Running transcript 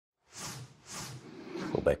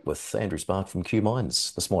You're back with Andrew Sparke from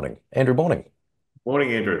QMines this morning. Andrew, morning.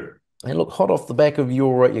 Morning, Andrew. And look, hot off the back of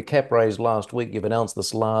your cap raise last week, you've announced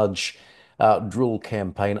this large drill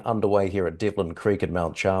campaign underway here at Develin Creek at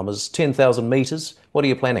Mt Chalmers, 10,000 metres. What are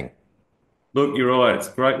you planning? Look, you're right. It's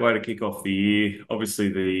a great way to kick off the year. Obviously,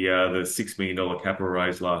 the $6 million capital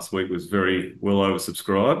raise last week was very well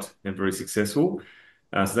oversubscribed and very successful.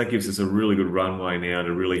 So that gives us a really good runway now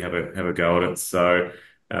to really have a go at it. So,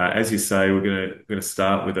 as you say, we're gonna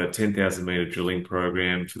start with a 10,000 meter drilling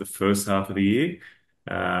program for the first half of the year,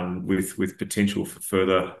 with potential for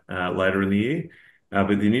further later in the year. But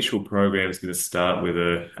the initial program is going to start with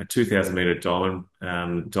a 2,000 meter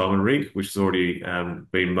diamond rig, which has already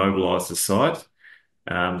been mobilised to site,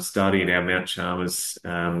 starting at our Mount Chalmers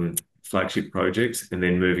flagship project, and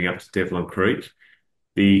then moving up to Develin Creek.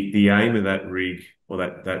 The aim of that rig, or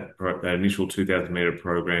that initial 2,000 meter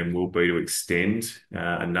program, will be to extend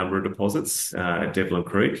a number of deposits at Develin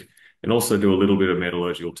Creek, and also do a little bit of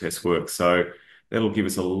metallurgical test work. So that'll give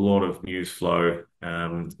us a lot of news flow,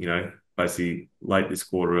 basically late this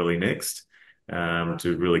quarter, early next,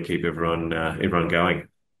 to really keep everyone going.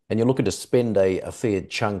 And you're looking to spend a fair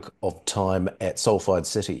chunk of time at Sulphide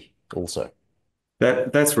City also.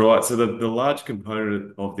 That's right. So the large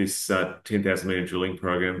component of this 10,000 meter drilling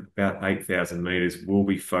program, about 8,000 meters, will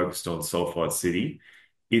be focused on Sulphide City.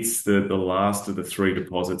 It's the last of the three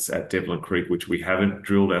deposits at Develin Creek, which we haven't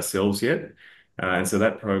drilled ourselves yet. And so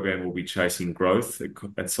that program will be chasing growth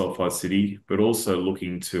at Sulphide City, but also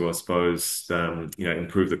looking to, I suppose,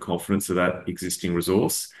 improve the confidence of that existing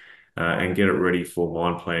resource, and get it ready for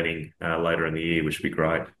mine planning later in the year, which would be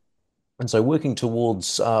great. And so working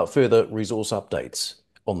towards further resource updates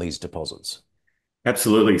on these deposits.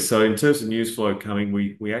 Absolutely. So in terms of news flow coming,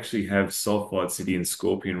 we actually have Sulphide City and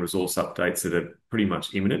Scorpion resource updates that are pretty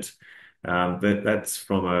much imminent. That's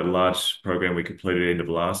from a large program we completed end of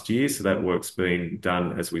last year. So that work's being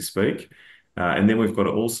done as we speak. And then we've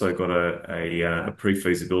also got a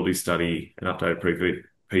pre-feasibility study, an updated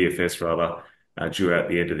PFS rather, due out at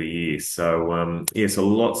the end of the year. So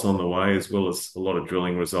lots on the way, as well as a lot of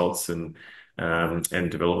drilling results and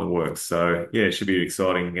development work. So yeah, it should be an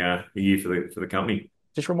exciting year for the company.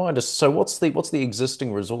 Just remind us, so what's the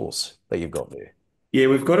existing resource that you've got there? Yeah,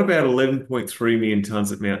 we've got about 11.3 million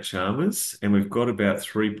tonnes at Mount Chalmers, and we've got about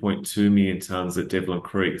 3.2 million tonnes at Develin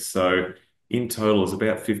Creek. So in total, it's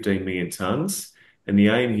about 15 million tonnes. And the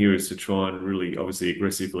aim here is to try and really, obviously,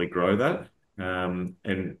 aggressively grow that.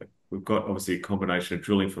 And we've got obviously a combination of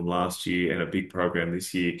drilling from last year and a big program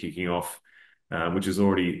this year kicking off, which is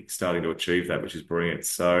already starting to achieve that, which is brilliant.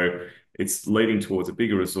 So it's leading towards a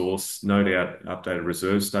bigger resource, no doubt updated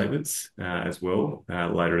reserve statements as well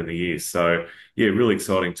later in the year. So yeah, really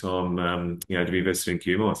exciting time, to be invested in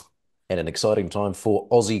QMines. And an exciting time for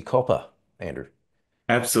Aussie copper, Andrew.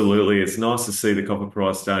 Absolutely. It's nice to see the copper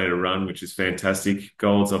price starting to run, which is fantastic.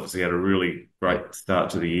 Gold's obviously had a really great start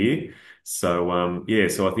to the year. So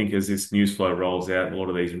I think as this news flow rolls out, a lot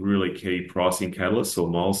of these really key pricing catalysts or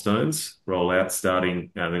milestones roll out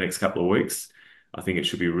starting the next couple of weeks, I think it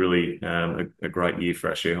should be really a great year for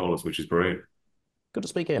our shareholders, which is brilliant. Good to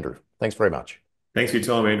speak, Andrew. Thanks very much. Thanks for your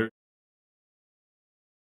time, Andrew.